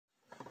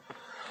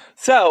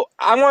So,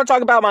 I'm going to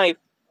talk about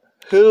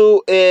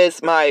who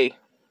is my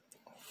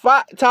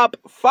top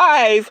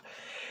 5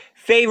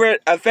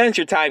 favorite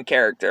Adventure Time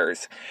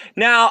characters.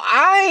 Now,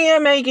 I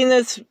am making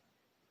this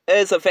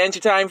as Adventure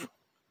Time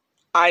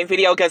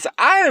video because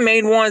I haven't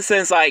made one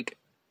since, I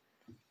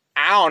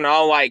don't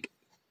know, I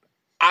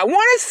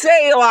want to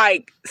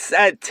say,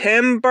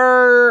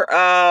 September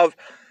of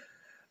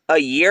a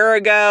year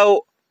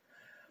ago,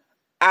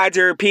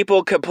 after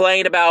people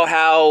complained about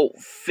how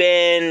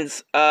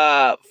Finn's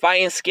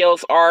fighting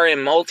skills are in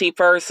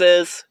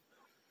multiverses.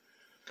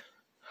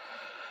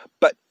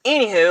 But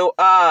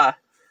anywho,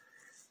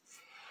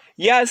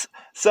 yes,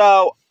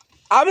 so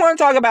I'm going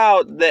to talk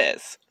about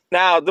this.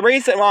 Now, the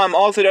reason why I'm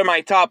also doing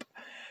my top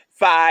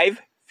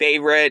 5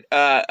 favorite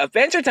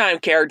Adventure Time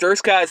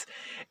characters, because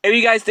if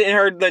you guys didn't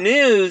hear the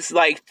news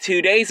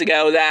 2 days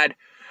ago that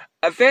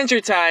Adventure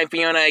Time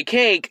Fiona and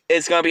Cake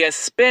is going to be a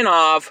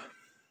spin-off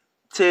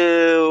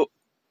to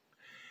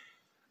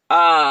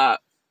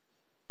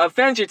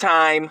Adventure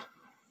Time,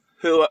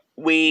 who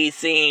we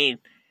seen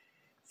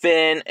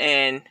Finn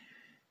and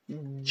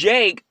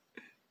Jake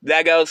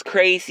that goes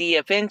Crazy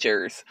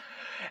Adventures.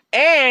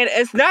 And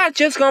it's not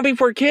just going to be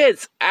for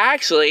kids.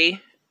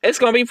 Actually, it's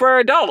going to be for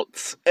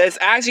adults. It's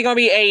actually going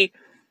to be a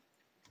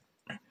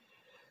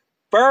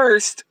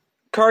first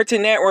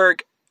Cartoon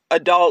Network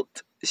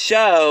adult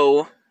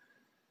show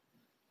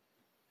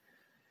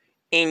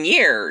in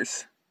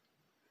years.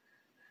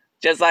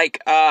 Just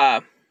like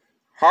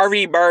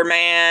Harvey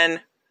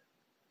Birdman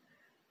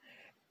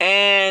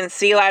and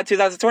Sealab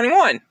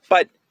 2021.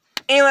 But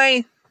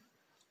anyway,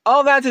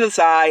 all that to the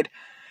side.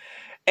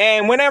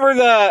 And whenever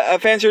the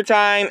Adventure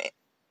Time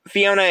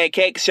Fiona and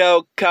Cake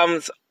show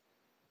comes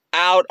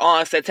out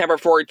on September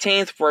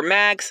 14th for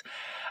Max,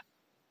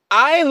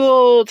 I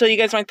will tell you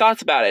guys my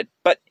thoughts about it.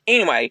 But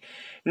anyway,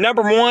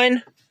 number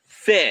 1,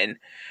 Finn.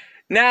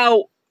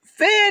 Now,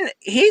 Finn,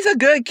 he's a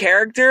good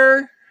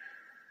character.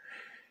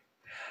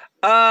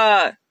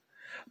 But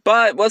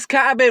what's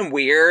kind of been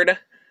weird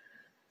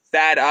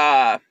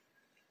that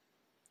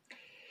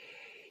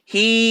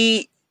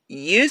he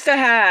used to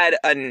had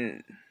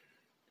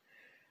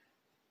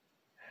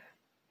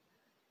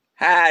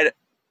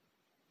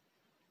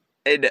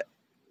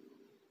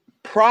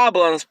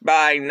problems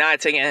by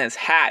not taking his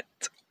hat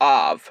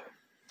off.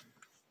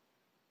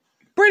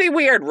 Pretty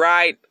weird,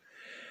 right?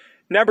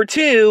 Number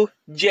 2,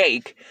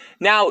 Jake.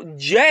 Now,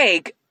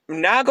 Jake,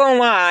 not gonna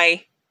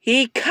lie,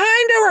 he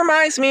kind of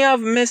reminds me of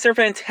Mr.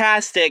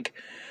 Fantastic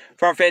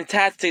from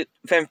Fantastic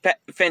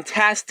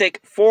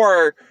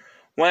Four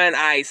when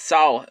I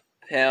saw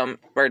him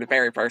for the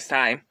very first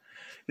time.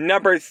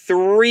 Number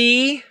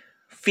 3,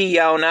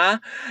 Fiona.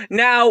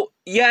 Now,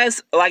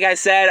 yes, like I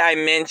said, I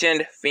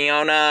mentioned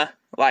Fiona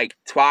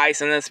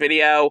twice in this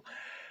video.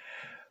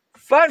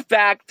 Fun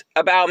fact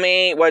about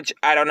me, which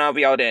I don't know if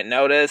y'all didn't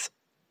notice,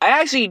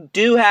 I actually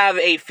do have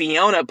a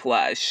Fiona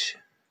plush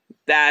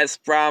that's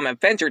from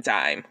Adventure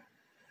Time.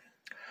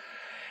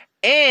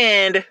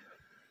 And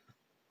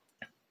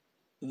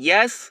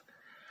yes,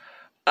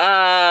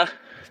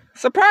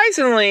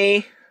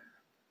 surprisingly,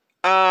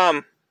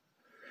 fun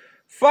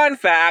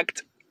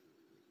fact,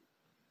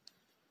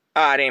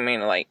 I didn't mean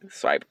to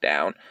swipe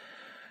down,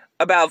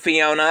 about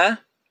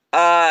Fiona,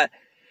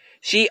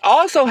 she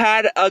also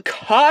had a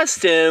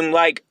costume,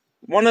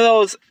 one of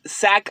those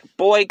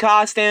Sackboy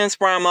costumes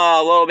from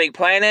Little Big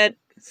Planet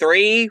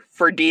 3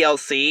 for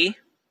DLC.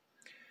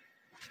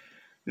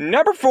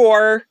 Number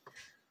 4,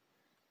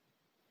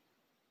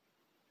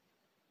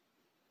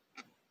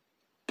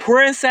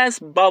 Princess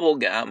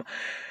Bubblegum.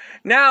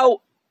 Now,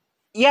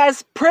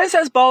 yes,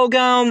 Princess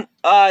Bubblegum,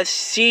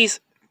 she's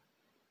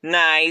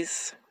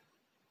nice.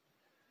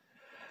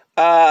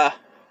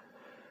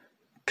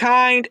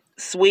 Kind,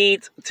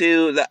 sweet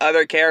to the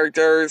other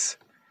characters.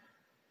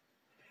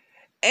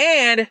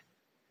 And,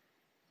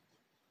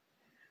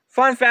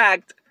 fun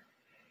fact,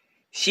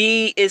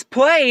 she is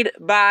played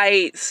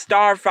by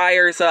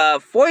Starfire's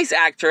voice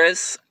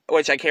actress,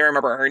 which I can't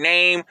remember her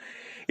name.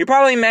 You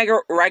probably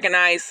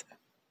recognize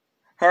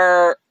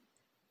her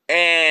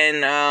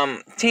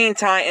in Teen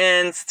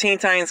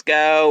Titans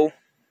Go.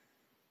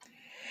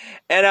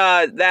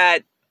 And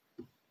that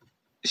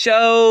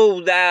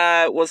show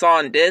that was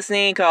on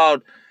Disney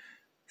called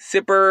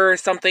Super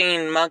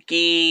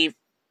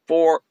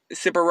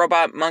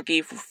Robot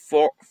Monkey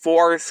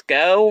Force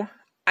Go.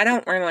 I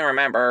don't really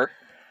remember.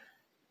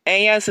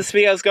 And yes, this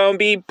video is going to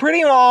be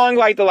pretty long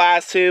like the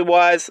last 2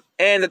 was,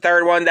 and the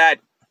third one that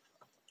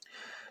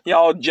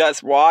y'all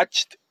just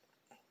watched.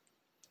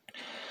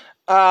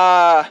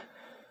 Yeah.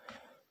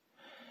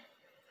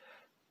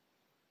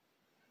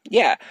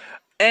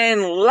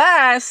 And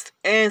last,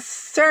 and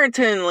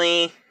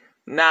certainly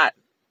not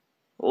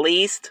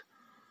least,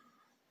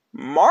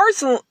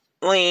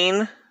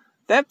 Marceline,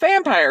 that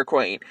vampire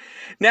queen.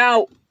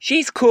 Now,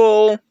 she's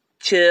cool,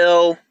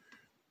 chill,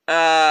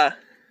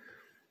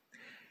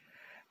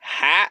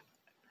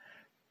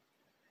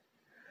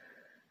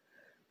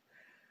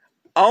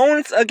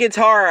 owns a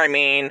guitar,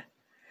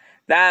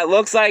 that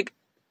looks like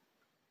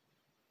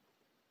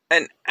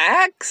an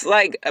axe,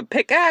 like a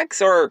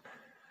pickaxe or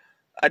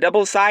a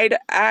double-sided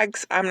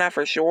axe. I'm not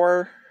for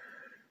sure.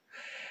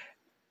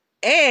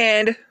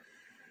 And,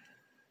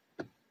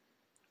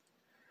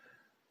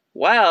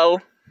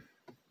 well,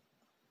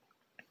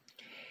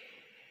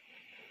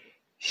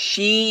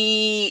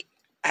 she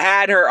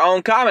had her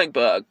own comic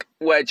book,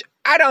 which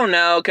I don't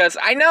know, because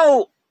I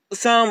know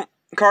some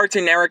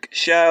Cartoon Network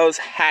shows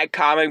had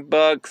comic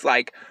books,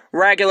 like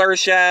Regular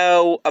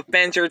Show,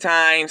 Adventure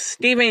Time,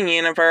 Steven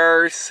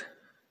Universe.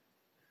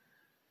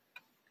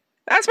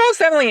 That's most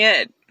definitely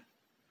it.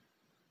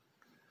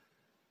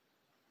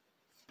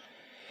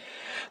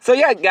 So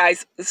yeah,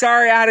 guys,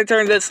 sorry I had to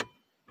turn this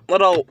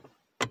little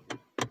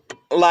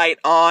light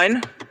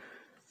on.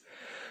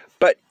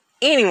 But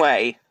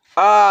anyway,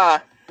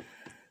 let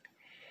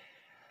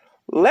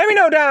me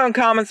know down in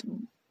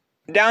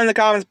the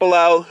comments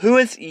below who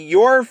is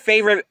your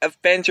favorite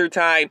Adventure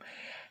Time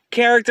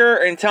character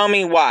and tell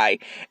me why.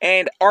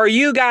 And are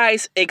you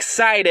guys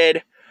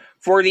excited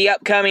for the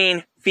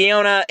upcoming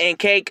Fiona and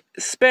Cake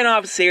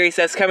spin-off series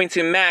that's coming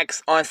to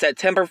Max on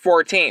September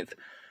 14th?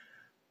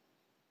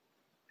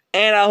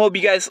 And I hope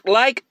you guys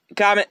like,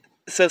 comment,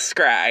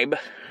 subscribe.